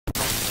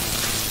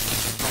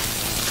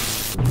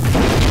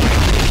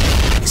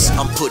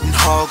Putting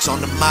hogs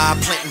on the mob,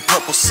 planting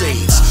purple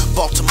seeds.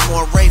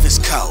 Baltimore Ravens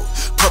coat,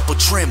 purple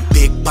trim,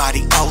 big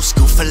body, old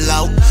school for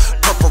low.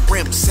 Purple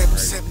rim,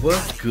 7-7.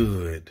 What's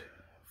good,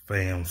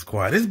 fam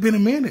squad? It's been a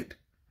minute.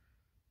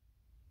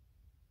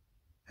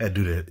 Had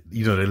to do that,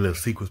 you know, that little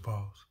sequence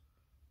pause.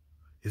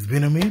 It's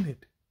been a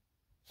minute.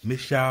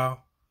 Miss y'all.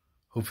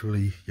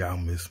 Hopefully y'all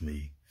miss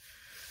me.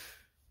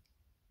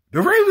 The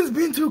Ravens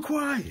been too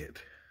quiet.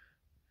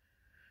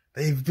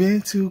 They've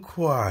been too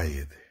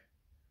quiet.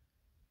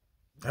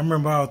 I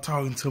remember I was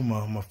talking to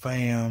my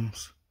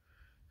fams,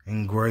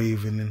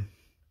 engraving and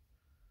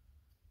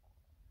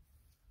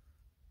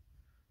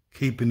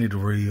keeping it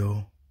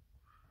real.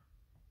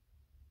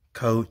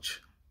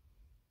 Coach,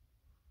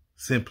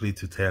 simply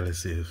to tell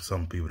us if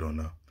some people don't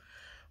know.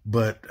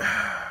 But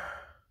I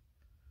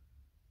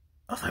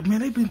was like, man,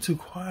 they've been too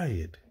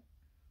quiet.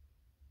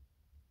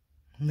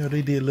 You know,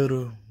 they did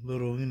little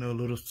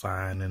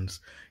signings.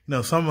 You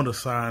know, some of the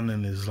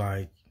signing is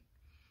like,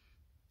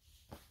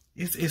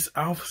 it's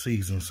off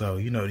season. So,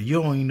 you know,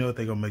 you don't even know if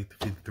they're going to make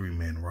the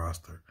 53-man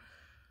roster.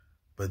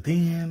 But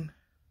then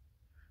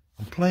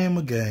I'm playing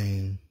my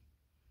game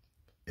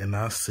and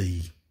I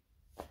see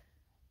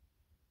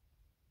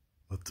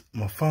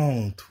my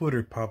phone,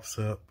 Twitter pops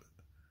up.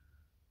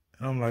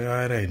 And I'm like,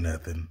 oh, it ain't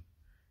nothing.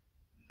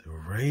 The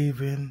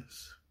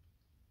Ravens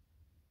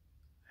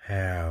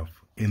have,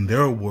 in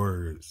their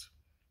words,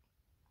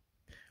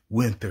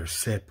 went their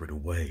separate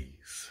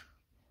ways.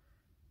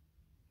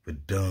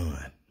 But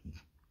done.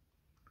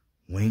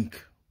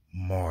 Wink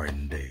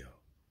Martindale.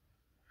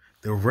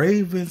 The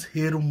Ravens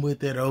hit him with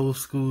that old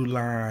school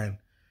line.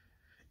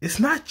 It's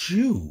not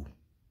you.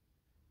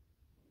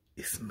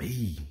 It's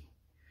me.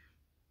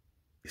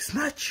 It's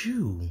not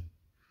you.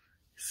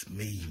 It's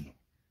me.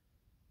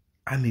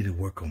 I need to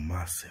work on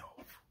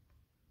myself.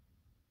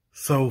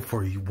 So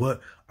for you, what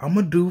I'm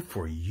going to do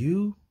for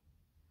you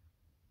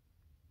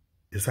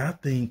is I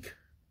think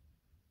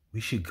we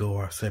should go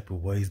our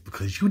separate ways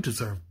because you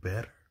deserve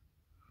better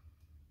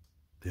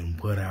than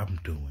what I'm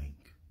doing.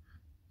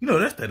 You know,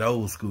 that's that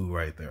old school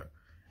right there.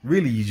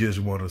 Really, you just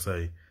want to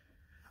say,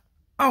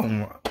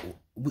 oh,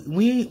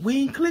 we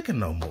ain't clicking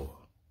no more.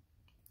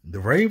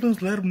 The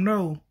Ravens let them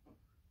know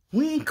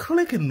we ain't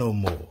clicking no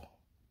more.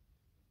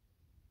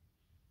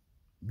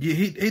 Yeah,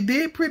 he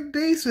did pretty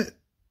decent.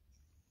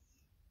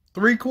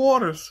 3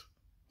 quarters,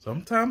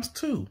 sometimes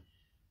 2.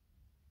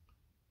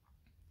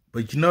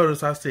 But you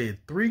notice I said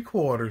 3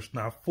 quarters,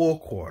 not 4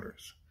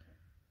 quarters.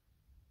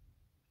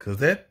 Because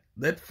that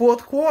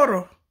 4th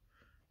quarter,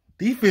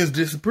 defense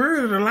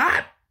disappeared a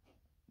lot.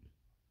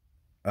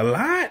 A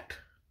lot.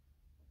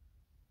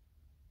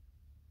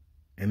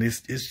 And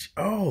it's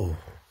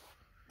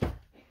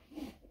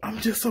I'm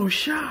just so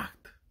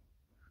shocked.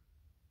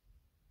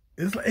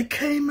 It's like it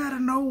came out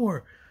of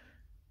nowhere.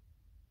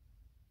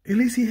 At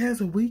least he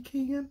has a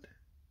weekend.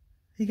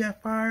 He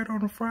got fired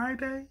on a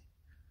Friday.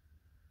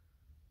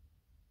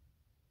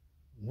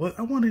 What?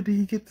 I wonder, did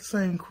he get the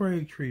same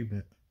Craig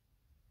treatment?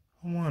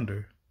 I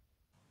wonder.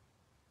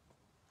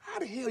 How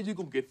the hell you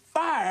gonna get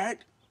fired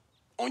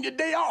on your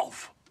day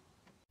off?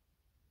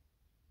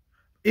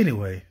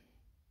 Anyway,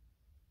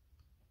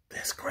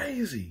 that's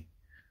crazy.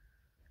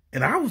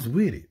 And I was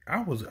with it.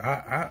 I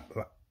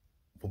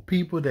for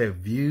people that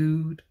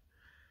viewed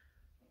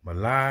my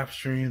live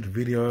streams,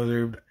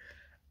 videos,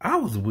 I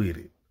was with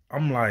it.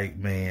 I'm like,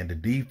 man, the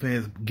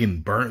defense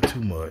getting burnt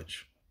too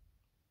much.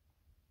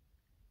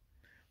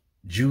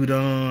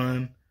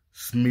 Judon,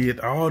 Smith,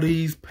 all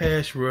these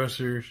pass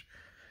rushers,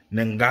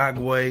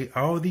 Ngagwe,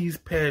 all these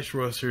pass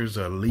rushers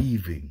are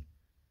leaving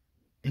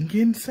and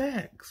getting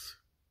sacks.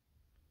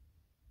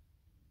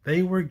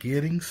 They were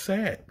getting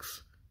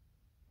sacks.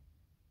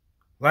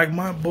 Like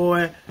my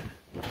boy,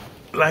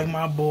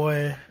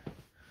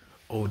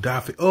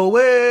 Odafe.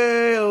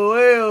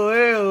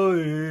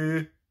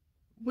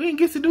 We didn't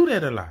get to do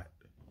that a lot.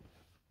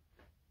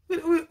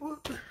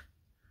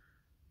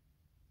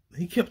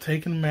 He kept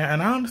taking him out.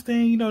 And I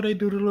understand, you know, they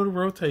do the little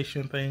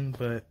rotation thing,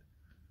 but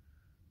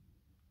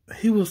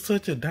he was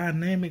such a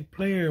dynamic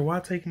player. Why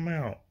take him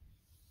out?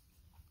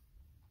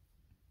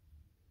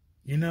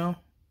 You know?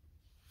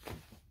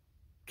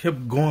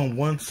 Kept going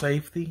one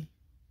safety.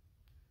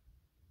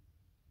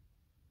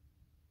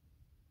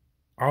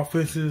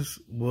 Offenses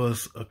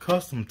was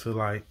accustomed to,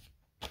 like,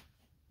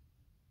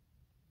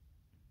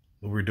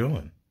 what we're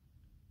doing.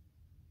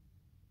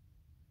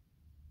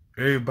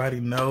 Everybody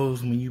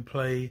knows when you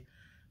play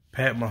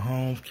Pat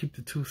Mahomes, keep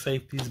the 2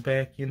 safeties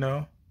back, you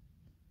know.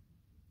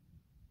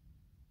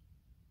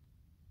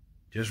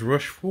 Just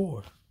rush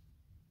forward.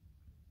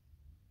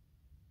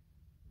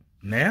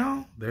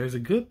 Now, there's a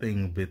good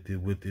thing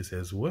with this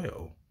as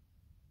well.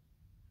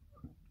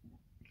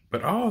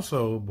 But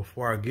also,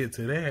 before I get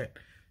to that,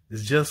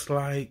 it's just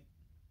like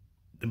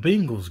the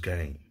Bengals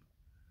game.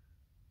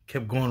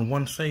 Kept going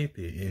one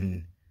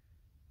safety,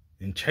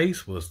 and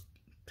Chase was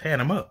tearing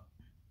him up.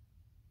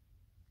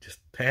 Just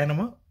tearing him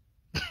up.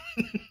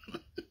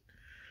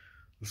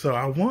 So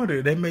I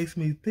wonder, that makes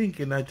me think,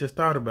 and I just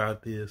thought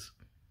about this.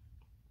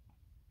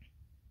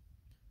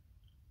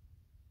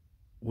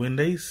 when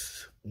they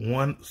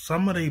won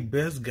some of their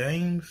best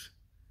games,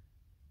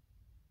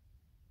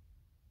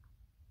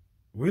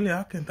 really,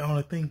 I can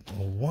only think of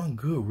one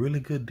really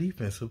good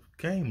defensive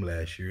game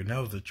last year, and that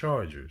was the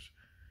Chargers.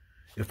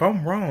 If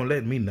I'm wrong,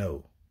 let me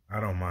know. I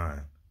don't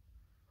mind.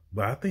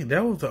 But I think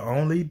that was the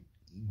only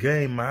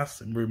game I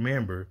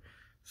remember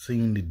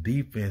seeing the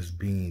defense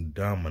being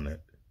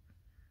dominant,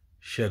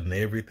 shutting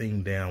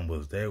everything down,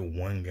 was that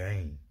one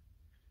game.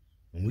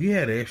 And we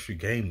had an extra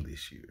game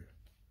this year.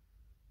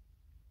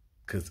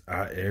 Because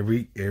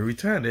every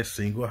time that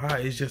single high,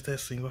 it's just that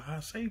single high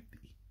safety.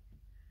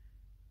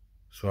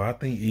 So I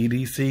think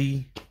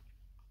EDC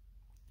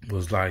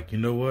was like, you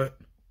know what?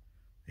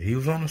 He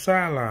was on the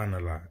sideline a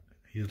lot.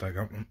 He was like,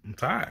 I'm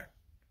tired.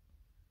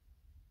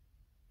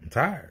 I'm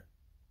tired.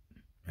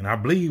 And I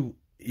believe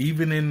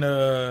even in,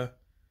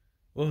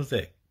 what was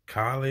that,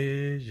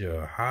 college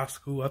or high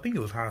school? I think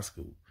it was high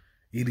school.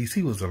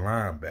 EDC was a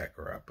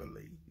linebacker, I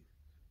believe.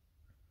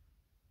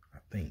 I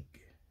think,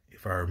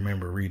 if I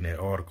remember reading that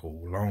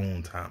article a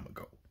long time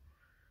ago.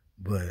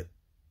 But,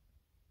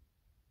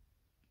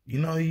 you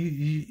know,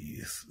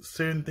 you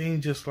certain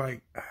things just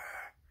like,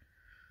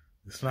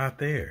 it's not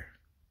there.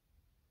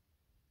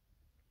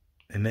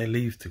 And that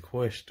leads to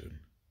question.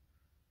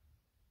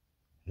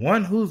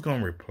 One, who's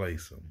going to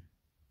replace him?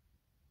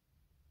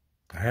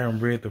 I haven't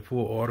read the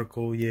full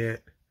article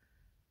yet.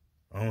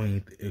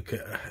 They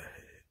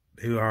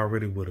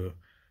already would have.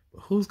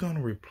 But who's going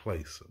to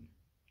replace him?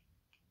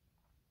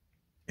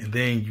 And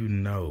then you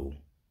know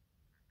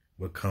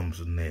what comes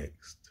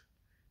next.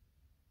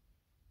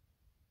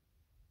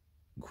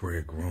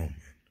 Greg Roman.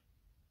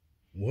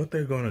 What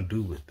they're going to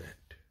do with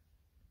that?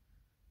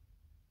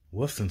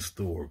 What's in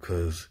store?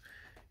 Because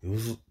it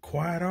was a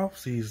quiet off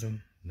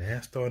season. Now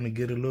it's starting to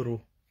get a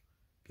little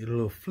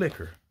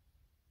flicker.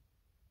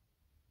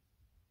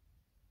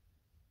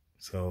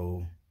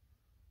 So,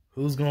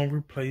 who's going to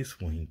replace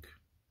Wink?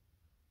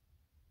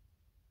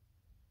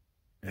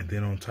 And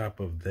then on top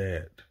of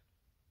that,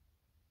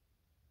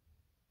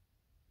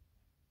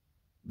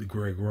 the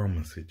Greg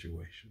Roman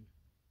situation.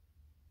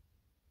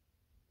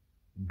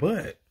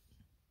 But,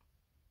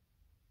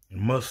 I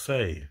must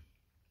say,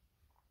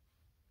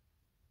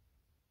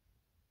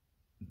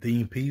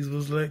 Dean Pease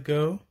was let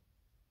go.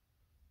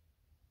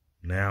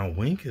 Now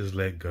Wink is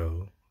let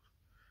go.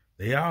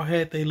 They all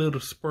had their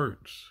little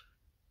spurts.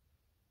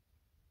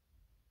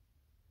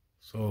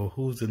 So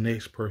who's the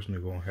next person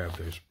that's going to have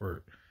their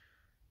spurt?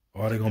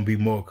 Are they going to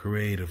be more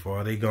creative? Or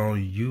are they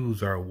going to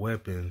use our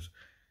weapons?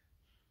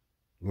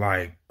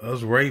 Like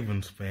us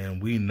Ravens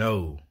fans, we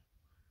know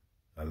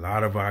a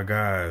lot of our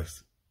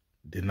guys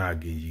did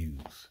not get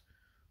used.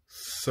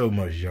 So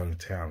much young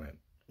talent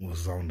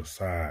was on the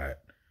side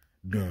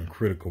during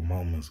critical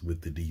moments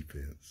with the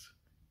defense.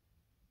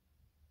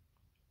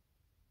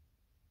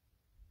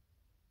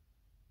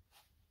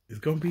 It's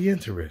going to be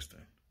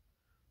interesting.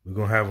 We're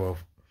going to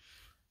have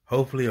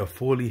hopefully a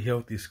fully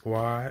healthy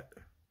squad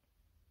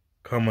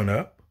coming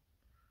up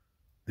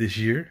this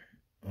year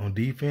on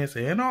defense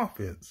and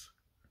offense.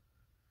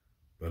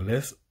 But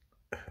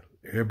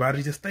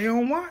everybody just stay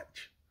on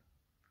watch.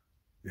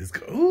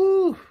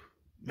 Ooh,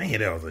 man,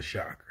 that was a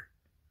shocker.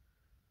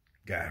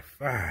 Got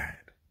fired.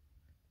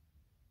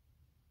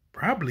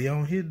 Probably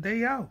on his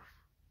day off.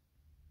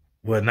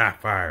 Well, not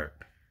fired,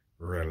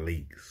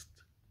 released.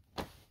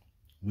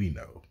 We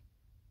know.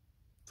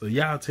 So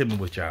y'all tell me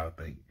what y'all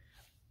think.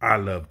 I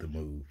love the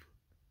move.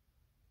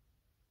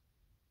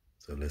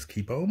 So let's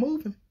keep on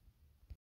moving.